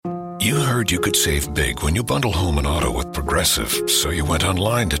You heard you could save big when you bundle home and auto with Progressive, so you went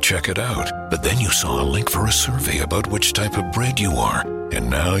online to check it out. But then you saw a link for a survey about which type of bread you are. And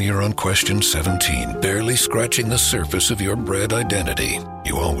now you're on question 17, barely scratching the surface of your bread identity.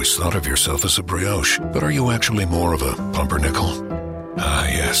 You always thought of yourself as a brioche, but are you actually more of a pumpernickel? Ah,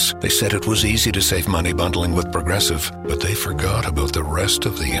 yes. They said it was easy to save money bundling with Progressive, but they forgot about the rest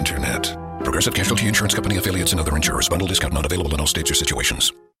of the internet. Progressive Casualty Insurance Company, affiliates, and other insurers. Bundle discount not available in all states or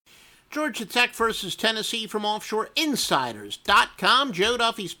situations. Georgia Tech versus Tennessee from OffshoreInsiders.com. Joe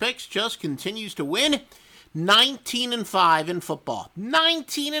Duffy's picks just continues to win. 19-5 in football.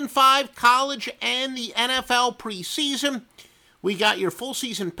 19-5 college and the NFL preseason. We got your full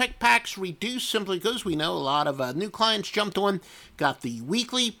season pick packs reduced simply because we know a lot of new clients jumped on. Got the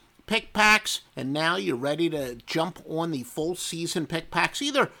weekly pick packs, and now you're ready to jump on the full season pick packs,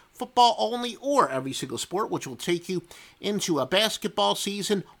 either football only or every single sport, which will take you into a basketball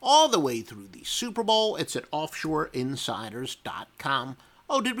season all the way through the Super Bowl. It's at OffshoreInsiders.com.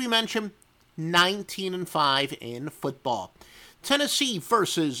 Oh, did we mention 19-5 in football? Tennessee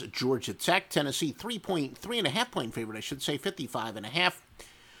versus Georgia Tech. Tennessee 3.5 point favorite, I should say, 55.5.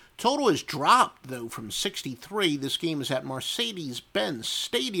 Total is dropped, though, from 63. This game is at Mercedes-Benz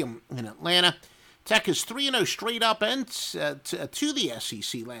Stadium in Atlanta. Tech is 3-0 straight up and to the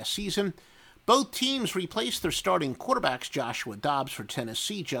SEC last season. Both teams replaced their starting quarterbacks. Joshua Dobbs for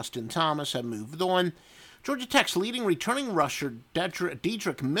Tennessee, Justin Thomas have moved on. Georgia Tech's leading returning rusher,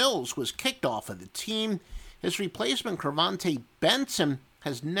 Dedrick Mills, was kicked off of the team. His replacement, Cravante Benson,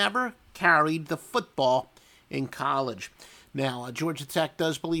 has never carried the football in college. Now, Georgia Tech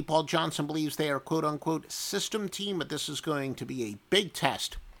does believe, Paul Johnson believes they are quote-unquote system team, but this is going to be a big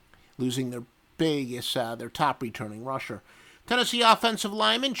test, losing their their top returning rusher. Tennessee offensive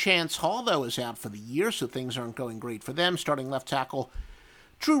lineman Chance Hall, though, is out for the year, so things aren't going great for them. Starting left tackle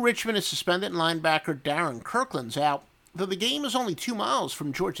Drew Richmond is suspended, and linebacker Darren Kirkland's out. Though the game is only 2 miles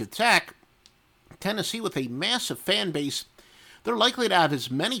from Georgia Tech, Tennessee, with a massive fan base, they're likely to have as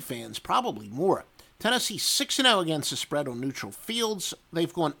many fans, probably more. Tennessee 6-0 against the spread on neutral fields.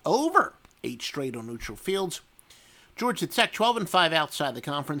 They've gone over 8 straight on neutral fields. Georgia Tech 12-5 outside the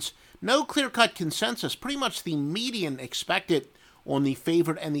conference. No clear-cut consensus. Pretty much the median expected on the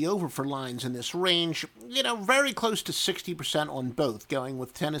favorite and the over for lines in this range. Very close to 60% on both, going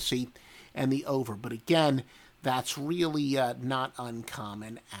with Tennessee and the over. But again, that's really not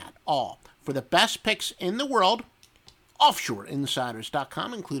uncommon at all. For the best picks in the world,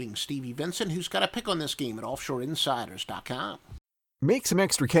 OffshoreInsiders.com, including Stevie Vincent, who's got a pick on this game at OffshoreInsiders.com. Make some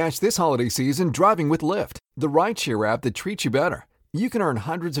extra cash this holiday season driving with Lyft, the rideshare app that treats you better. You can earn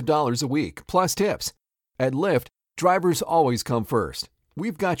hundreds of dollars a week, plus tips. At Lyft, drivers always come first.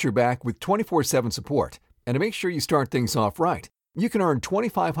 We've got your back with 24/7 support. And to make sure you start things off right, you can earn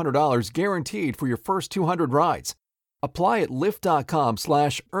 $2,500 guaranteed for your first 200 rides. Apply at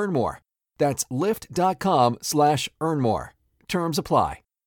Lyft.com/earn more. That's Lyft.com/earn more. Terms apply.